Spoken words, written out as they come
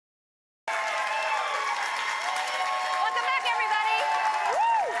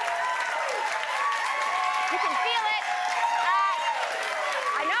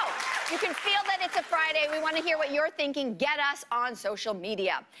can feel that it's a Friday. We want to hear what you're thinking. Get us on social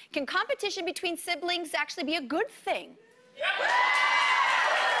media. Can competition between siblings actually be a good thing?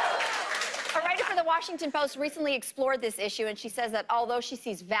 A writer for the Washington Post recently explored this issue, and she says that although she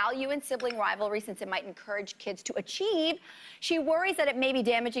sees value in sibling rivalry since it might encourage kids to achieve, she worries that it may be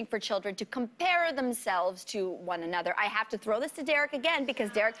damaging for children to compare themselves to one another. I have to throw this to Derek again because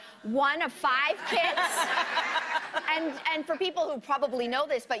Derek, one of 5 kids. And for people who probably know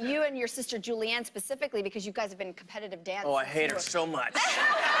this, but you and your sister Julianne specifically, because you guys have been competitive dancers. Oh, I hate her so much.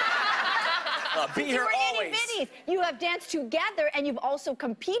 Beat her always. You have danced together, and you've also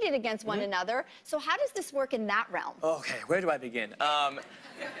competed against one another. So how does this work in that realm? Okay, where do I begin?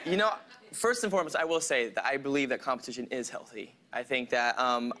 You know, first and foremost, I will say that I believe that competition is healthy. I think that,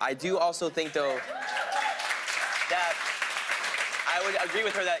 I do also think, though, that I would agree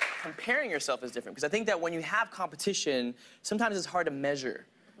with her that comparing yourself is different. Because I think that when you have competition, sometimes it's hard to measure,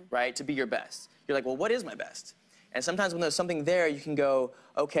 right, to be your best. You're like, well, what is my best? And sometimes when there's something there, you can go,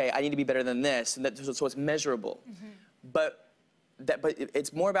 okay, I need to be better than this, and so it's measurable. But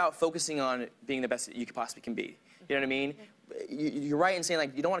it's more about focusing on being the best that you possibly can be. You know what I mean? You're right in saying,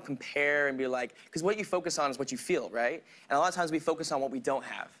 like, you don't want to compare and be like, because what you focus on is what you feel, right? And a lot of times we focus on what we don't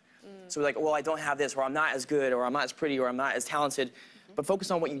have. So we're like, well, I don't have this, or I'm not as good, or I'm not as pretty, or I'm not as talented. But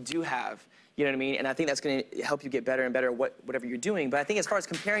focus on what you do have. You know what I mean? And I think that's going to help you get better and better at whatever you're doing. But I think as far as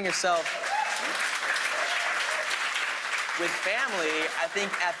comparing yourself with family, I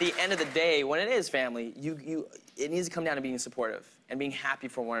think at the end of the day, when it is family, it needs to come down to being supportive and being happy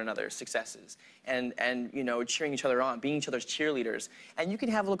for one another's successes and you know, cheering each other on, being each other's cheerleaders. And you can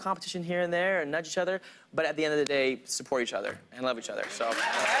have a little competition here and there and nudge each other, but at the end of the day, support each other and love each other. So,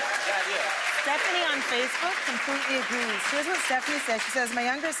 Stephanie on Facebook completely agrees. Here's what Stephanie says. She says, my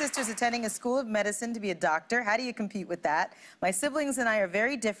younger sister's attending a school of medicine to be a doctor. How do you compete with that? My siblings and I are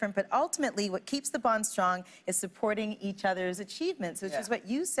very different, but ultimately what keeps the bond strong is supporting each other's achievements, which is what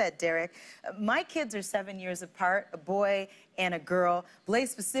you said, Derek. My kids are 7 years apart, a boy and a girl.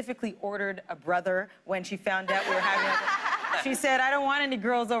 Blaze specifically ordered a brother when she found out we were having a... She said, I don't want any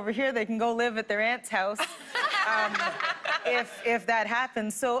girls over here. They can go live at their aunt's house. If that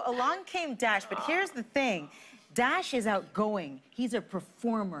happens. So along came Dash, but here's the thing. Dash is outgoing. He's a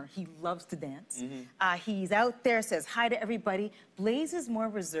performer. He loves to dance. He's out there, says hi to everybody. Blaze is more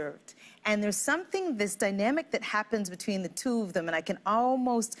reserved. And there's something, this dynamic that happens between the two of them, and I can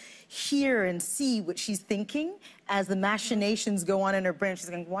almost hear and see what she's thinking as the machinations go on in her brain. She's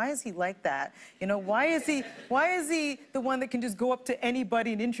going, why is he like that? You know, why is he the one that can just go up to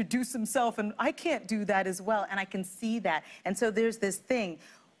anybody and introduce himself? And I can't do that as well, and I can see that. And so there's this thing.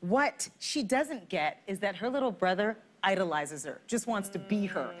 What she doesn't get is that her little brother idolizes her, just wants to be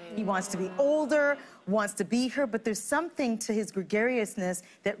her. He wants to be older, wants to be her, but there's something to his gregariousness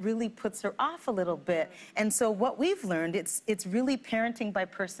that really puts her off a little bit. And so what we've learned, it's really parenting by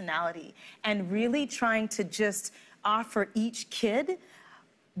personality and really trying to just offer each kid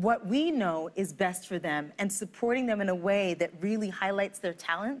what we know is best for them and supporting them in a way that really highlights their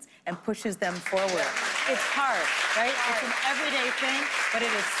talents and pushes them forward. It's hard, right? It's an everyday thing, but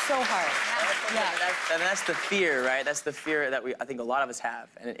it is so hard. And that's the fear, right? That's the fear that I think a lot of us have.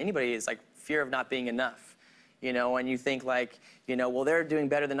 And anybody is like fear of not being enough. You know, and you think like, you know, well, they're doing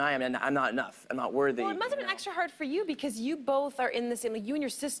better than I am, and I'm not enough. I'm not worthy. Well, it must have been extra hard for you because you both are in the same, like you and your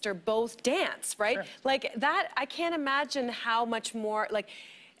sister both dance, right? Sure. Like that, I can't imagine how much more, like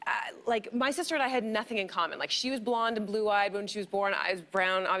my sister and I had nothing in common. Like she was blonde and blue-eyed when she was born. I was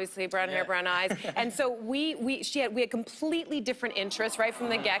brown, obviously brown hair, brown eyes. And so we had completely different interests right from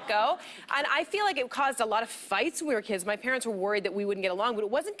the get-go. And I feel like it caused a lot of fights when we were kids. My parents were worried that we wouldn't get along, but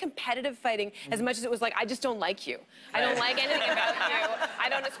it wasn't competitive fighting as much as it was like, I just don't like you. I don't like anything about you. I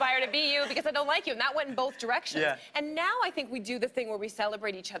don't aspire to be you because I don't like you. And that went in both directions. And now I think we do the thing where we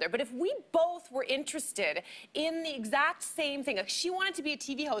celebrate each other. But if we both were interested in the exact same thing, like she wanted to be a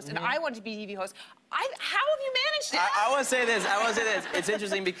TV host and I wanted to be a TV host. How have you managed it? I want to say this. It's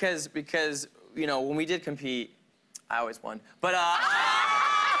interesting because you know, when we did compete, I always won. But there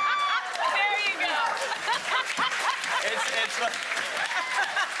you go.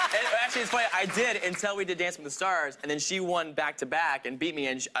 Actually, it's funny. I did until we did Dance with the Stars, and then she won back-to-back and beat me.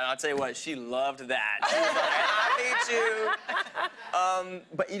 And I'll tell you what, she loved that. She was like, I beat you.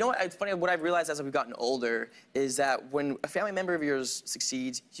 But you know what? It's funny. What I've realized as we've gotten older is that when a family member of yours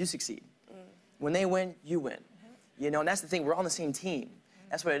succeeds, you succeed. When they win, you win. You know, and that's the thing. We're all on the same team.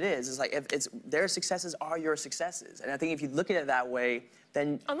 That's what it is. It's like their successes are your successes, and I think if you look at it that way,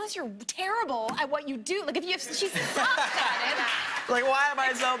 then unless you're terrible at what you do, like if she sucks at it. Like, why am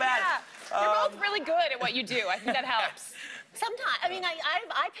I so bad? You're both really good at what you do. I think that helps. Sometimes, I mean,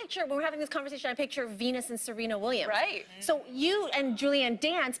 I picture, when we're having this conversation, I picture Venus and Serena Williams. Right. So you and Julianne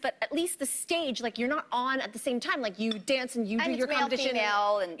dance, but at least the stage, like, you're not on at the same time. Like, you dance and you do your competition.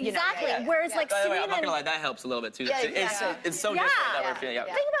 Female, and you know, exactly. Whereas, like, By the way, Serena. I'm not gonna lie, that helps a little bit too. Yeah, It's so different that we're feeling.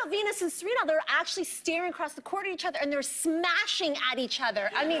 Think about Venus and Serena. They're actually staring across the court at each other, and they're smashing at each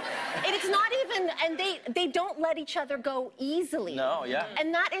other. I mean, and it's not even, and they don't let each other go easily. No, yeah.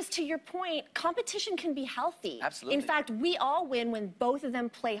 And that is, to your point, competition can be healthy. Absolutely. In fact, we all win when both of them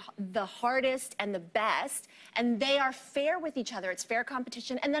play the hardest and the best, and they are fair with each other. It's fair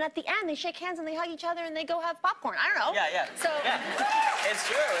competition. And then at the end, they shake hands and they hug each other and they go have popcorn. I don't know. Yeah. So It's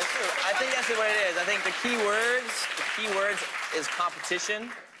true. I think that's what it is. I think the key words is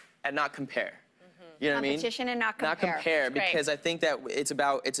competition and not compare. You know what I mean? Competition and not compare. Not compare, That's great. because I think that it's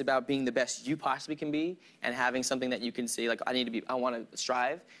about being the best you possibly can be and having something that you can see, like, I want to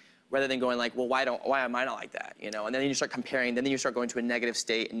strive, rather than going like, well, why am I not like that? You know, and then you start comparing, then you start going to a negative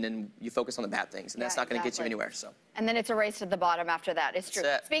state, and then you focus on the bad things, and that's not going to get you anywhere. So. And then it's a race to the bottom after that. It's true.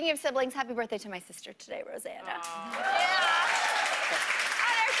 That's it. Speaking of siblings, happy birthday to my sister today, Rosanna. Aww. Yeah.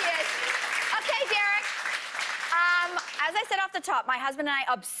 Oh, there she is. Okay, Derek. As I said off the top, my husband and I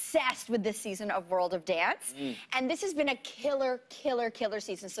obsessed with this season of World of Dance. And this has been a killer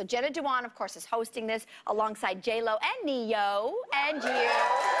season. So Jenna Dewan, of course, is hosting this alongside J-Lo and Neo and you.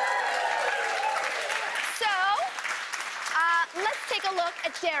 So, let's take a look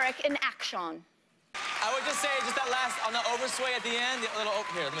at Derek in action. I would just say, just that last, on the oversway at the end, the little,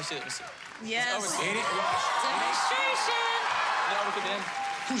 here, let me see. Yes. Demonstration. The oversway at the end.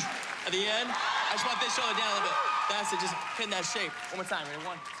 At the end, I just want this shoulder down a little bit. That's it, just hitting that shape. One more time, ready?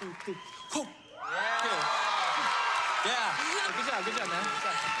 1, 2, 3. Whew. Good. Yeah. Good job, man. Good job.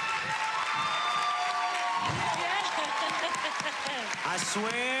 I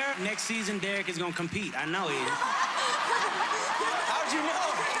swear, next season Derek is gonna compete. I know he is. How'd you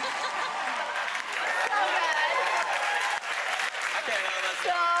know?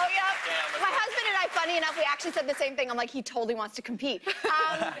 So, yep. My husband and I, funny enough, we actually said the same thing. I'm like, he totally wants to compete.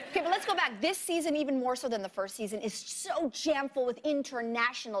 Okay, but let's go back. This season, even more so than the first season, is so jam full with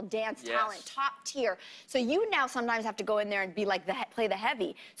international dance talent, top tier. So you now sometimes have to go in there and be like, play the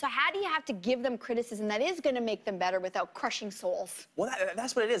heavy. So how do you have to give them criticism that is going to make them better without crushing souls? Well,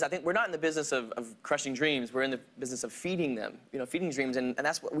 that's what it is. I think we're not in the business of crushing dreams. We're in the business of feeding them, feeding dreams. And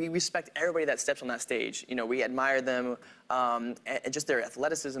that's what we respect everybody that steps on that stage. You know, we admire them, and just their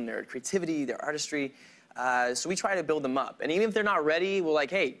athleticism, their creativity, their artistry. So we try to build them up. And even if they're not ready, we're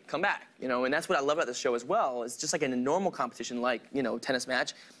like, hey, come back. And that's what I love about this show as well. It's just like in a normal competition, like, tennis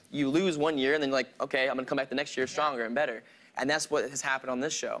match. You lose one year, and then you're like, okay, I'm going to come back the next year stronger and better. And that's what has happened on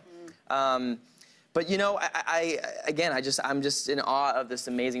this show. But, I'm just in awe of this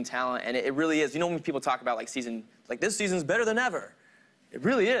amazing talent. And it really is. When people talk about, like, this season's better than ever. It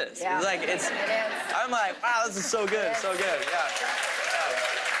really is. Yeah. It is. I'm like, wow, this is so good, so good. Yeah.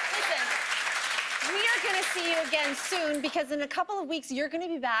 we are going to see you again soon, because in a couple of weeks, you're going to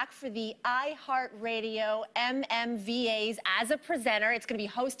be back for the iHeartRadio MMVAs as a presenter. It's going to be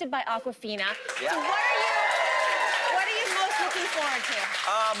hosted by Aquafina. Yeah. So what are you most looking forward to?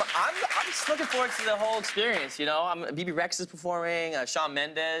 I'm just looking forward to the whole experience, BB Rex is performing, Shawn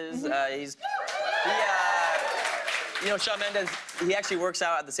Mendes, Shawn Mendes, he actually works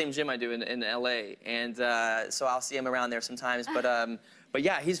out at the same gym I do in LA, and so I'll see him around there sometimes, but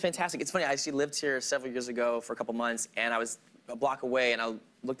yeah, he's fantastic. It's funny, I actually lived here several years ago for a couple months, and I was a block away, and I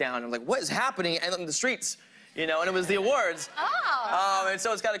looked down, and I'm like, what is happening in the streets? And it was the awards. Oh. And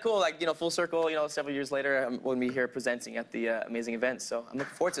so it's kind of cool, full circle, several years later, I'm going to be here presenting at the amazing event, so I'm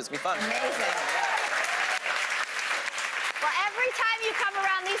looking forward to it. It's going to be fun. Amazing. Well, every time you come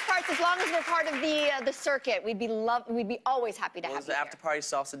around these parts, as long as we're part of the circuit, we'd be always happy to have you the after party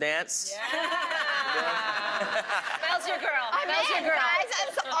salsa dance. Mel's your girl. I'm in, guys.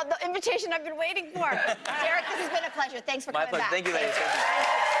 That's the invitation I've been waiting for. Derek, this has been a pleasure. Thanks for coming My pleasure. back. Thank you, ladies.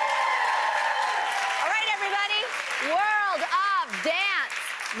 All right, everybody. World of Dance.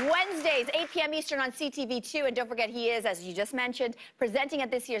 Wednesdays, 8 p.m. Eastern on CTV2. And don't forget, he is, as you just mentioned, presenting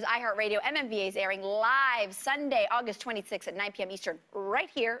at this year's iHeartRadio MMVAs, airing live Sunday, August 26th at 9 p.m. Eastern, right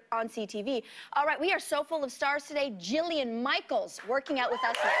here on CTV. All right, we are so full of stars today. Jillian Michaels working out with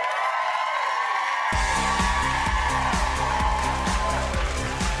us now.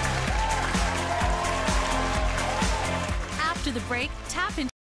 After the break, tap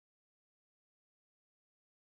into